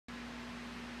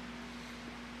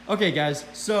Okay guys,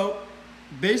 so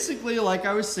basically like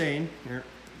I was saying, here,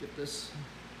 get this,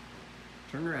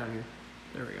 turn around here,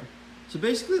 there we go. So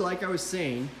basically like I was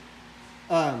saying,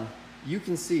 you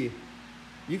can see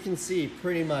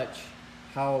pretty much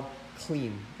how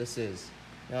clean this is.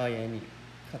 Oh yeah, I need to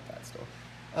cut that still.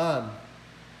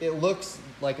 It looks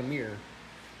like a mirror.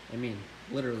 I mean,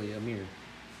 literally a mirror.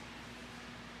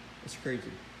 It's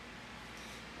crazy.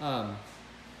 But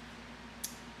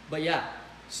yeah,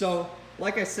 so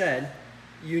like I said,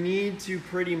 you need to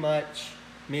pretty much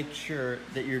make sure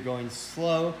that you're going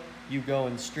slow. You go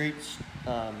in straight,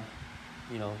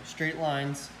 straight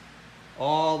lines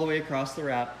all the way across the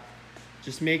wrap.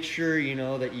 Just make sure you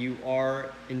know that you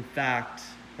are in fact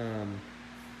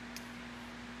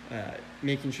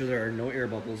making sure there are no air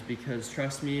bubbles, because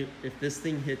trust me, if this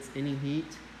thing hits any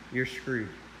heat, you're screwed.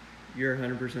 You're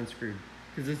 100% screwed,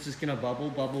 because it's just gonna bubble,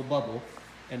 bubble, bubble,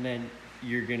 and then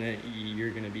you're gonna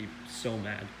be so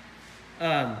mad.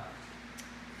 I'm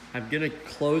gonna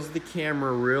close the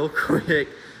camera real quick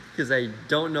because I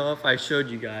don't know if I showed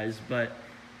you guys, but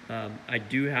I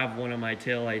do have one of my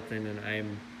taillights in, and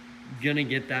I'm gonna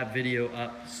get that video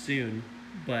up soon.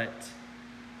 But,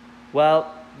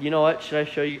 well, you know what? Should I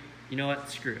show you? You know what?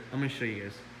 Screw it. I'm gonna show you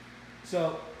guys.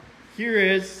 So here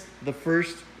is the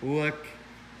first look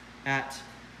at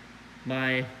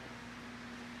my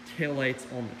taillights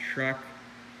on the truck.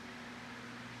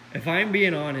 If I'm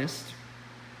being honest,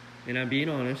 and I'm being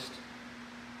honest,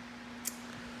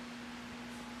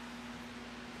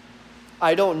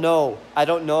 I don't know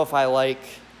if I like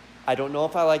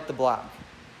the black.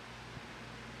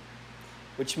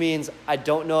 Which means I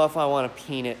don't know if I want to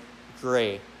paint it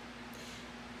gray.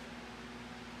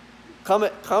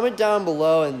 Comment down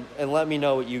below and let me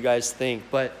know what you guys think.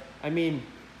 But I mean,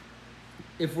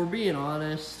 if we're being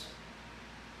honest,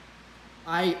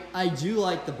 I do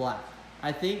like the black.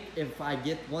 I think if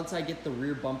once I get the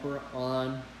rear bumper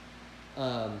on,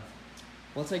 and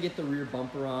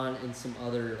some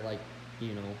other, like,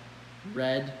 you know,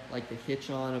 red, like the hitch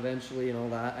on eventually and all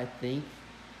that, I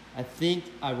think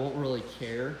I won't really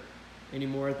care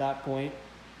anymore at that point.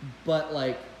 But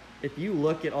like, if you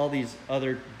look at all these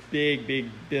other big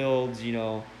builds, you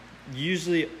know,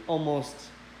 usually almost,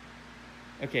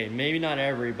 okay, maybe not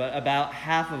every, but about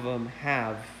half of them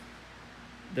have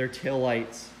their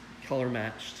taillights color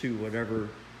matched to whatever,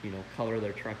 you know, color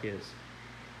their truck is.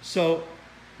 So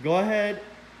go ahead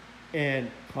and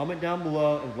comment down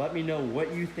below and let me know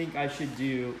what you think I should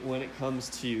do when it comes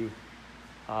to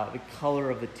the color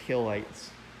of the taillights.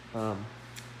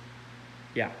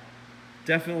 Yeah,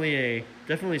 definitely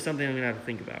something I'm gonna have to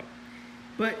think about.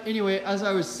 But anyway, as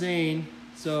I was saying,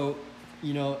 so,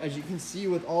 you know, as you can see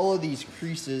with all of these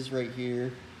creases right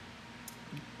here,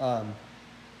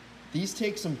 these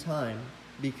take some time,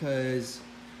 because,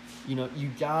 you know,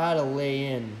 you gotta lay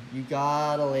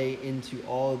into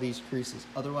all of these creases.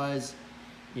 Otherwise,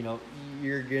 you know,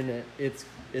 it's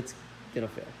gonna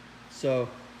fail. So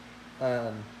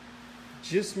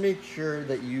just make sure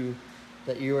that you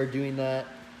are doing that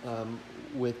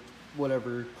with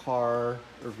whatever car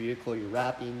or vehicle you're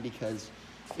wrapping, because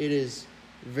it is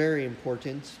very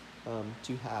important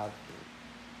to have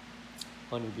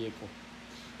on your vehicle.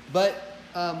 But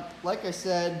like I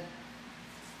said,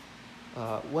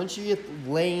 once you get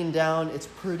laying down, it's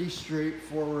pretty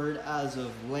straightforward as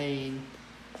of laying.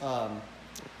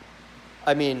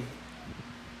 I mean,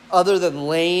 other than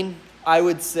laying, I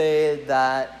would say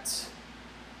that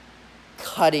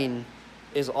cutting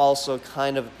is also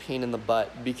kind of a pain in the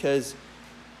butt, because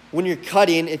when you're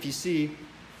cutting, if you see,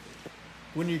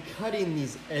 when you're cutting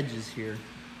these edges here,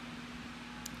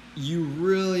 you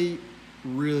really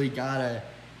gotta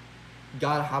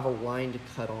have a line to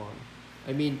cut on.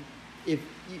 I mean, if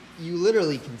you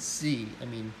literally can see, I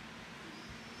mean,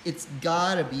 it's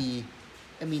got to be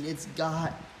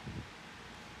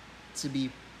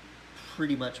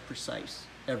pretty much precise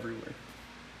everywhere,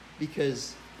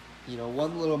 because, you know,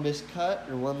 one little miscut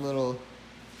or one little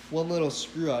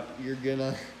screw up, you're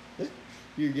gonna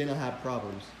have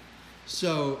problems.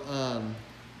 So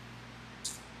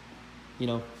you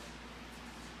know,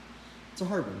 it's a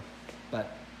hard one,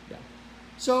 but yeah.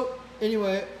 So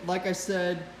anyway, like I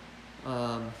said,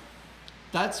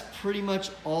 that's pretty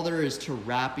much all there is to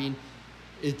wrapping.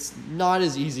 It's not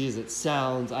as easy as it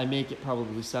sounds. I make it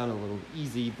probably sound a little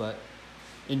easy, but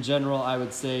in general, I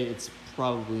would say it's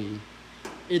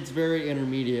very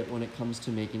intermediate when it comes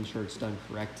to making sure it's done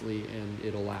correctly, and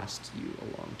it'll last you a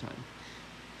long time.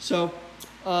 So,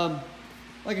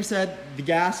 like I said, the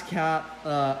gas cap,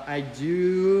 I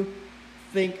do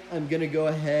think I'm gonna go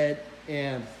ahead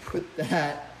and put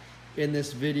that in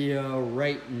this video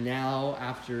right now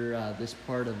after this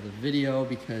part of the video,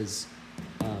 because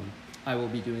I will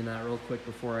be doing that real quick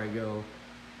before I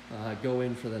go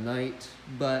in for the night.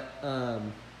 But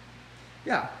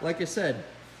yeah, like I said,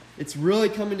 it's really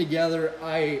coming together.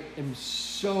 I am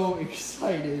so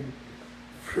excited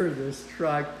for this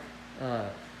truck.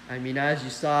 I mean, as you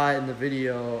saw in the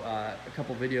video, a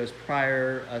couple videos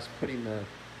prior, us putting the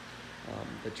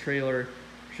trailer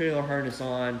harness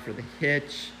on for the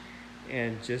hitch,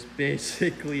 and just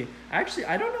basically, actually,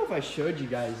 I don't know if I showed you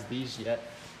guys these yet,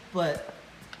 but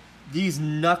these the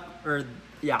knuckles,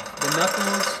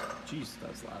 jeez,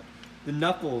 that's loud. The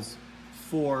knuckles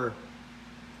for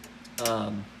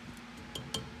the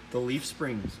leaf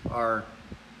springs are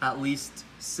at least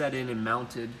set in and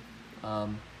mounted. All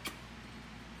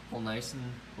nice and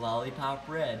lollipop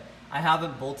red. I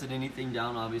haven't bolted anything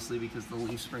down, obviously, because the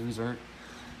leaf springs aren't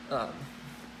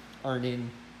in,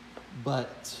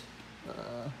 but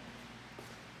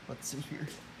let's see here.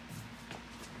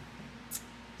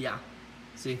 Yeah,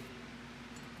 see?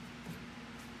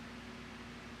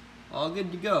 All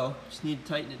good to go. Just need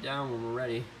to tighten it down when we're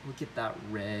ready. Look at that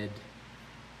red.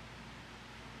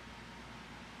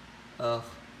 Ugh,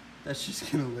 that's just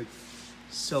gonna look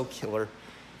so killer.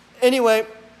 Anyway,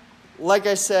 like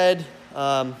I said,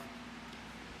 gonna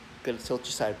tilt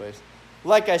you sideways.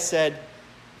 Like I said,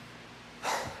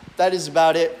 that is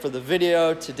about it for the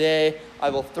video today. I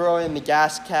will throw in the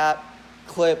gas cap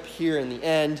clip here in the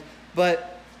end,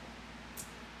 but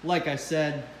like I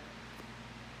said,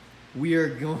 we are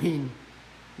going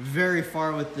very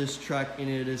far with this truck, and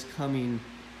it is coming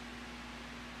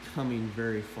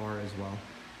very far as well.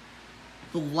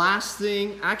 The last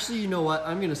thing, actually, you know what?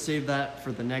 I'm gonna save that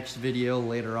for the next video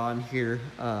later on here.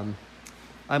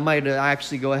 I might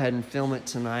actually go ahead and film it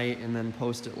tonight and then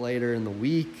post it later in the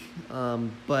week.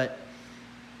 But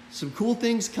some cool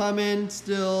things coming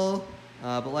still.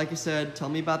 But like I said, tell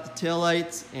me about the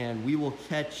taillights, and we will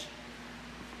catch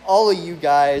all of you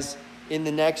guys in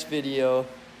the next video.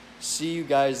 See you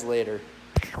guys later.